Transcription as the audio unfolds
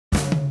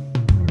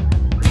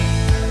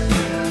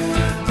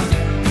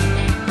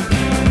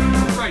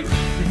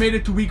made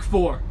it to week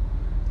 4.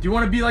 Do you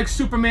want to be like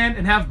Superman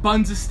and have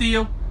buns of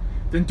steel?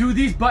 Then do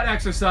these butt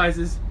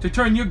exercises to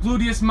turn your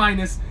gluteus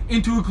minus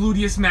into a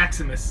gluteus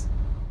maximus.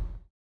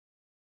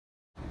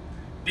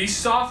 These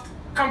soft,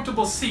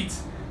 comfortable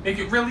seats make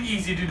it really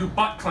easy to do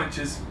butt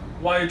clenches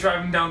while you're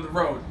driving down the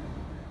road.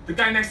 The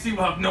guy next to you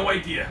will have no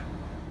idea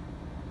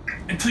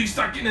until you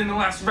start getting in the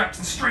last reps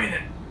and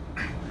straining.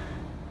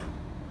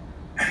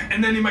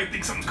 And then he might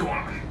think something's going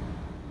on.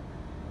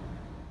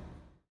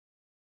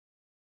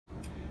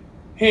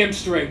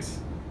 Hamstrings,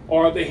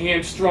 or the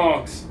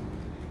hamstrongs.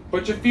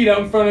 Put your feet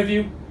out in front of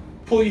you,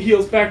 pull your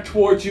heels back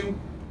towards you,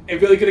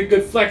 and really get a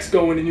good flex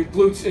going in your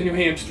glutes and your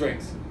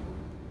hamstrings.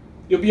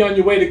 You'll be on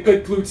your way to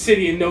good glute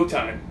city in no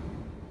time.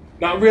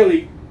 Not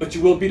really, but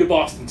you will be to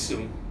Boston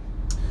soon.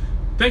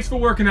 Thanks for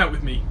working out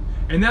with me.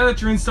 And now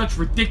that you're in such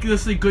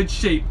ridiculously good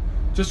shape,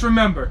 just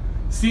remember,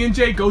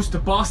 C&J goes to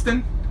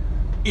Boston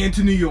and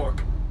to New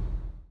York.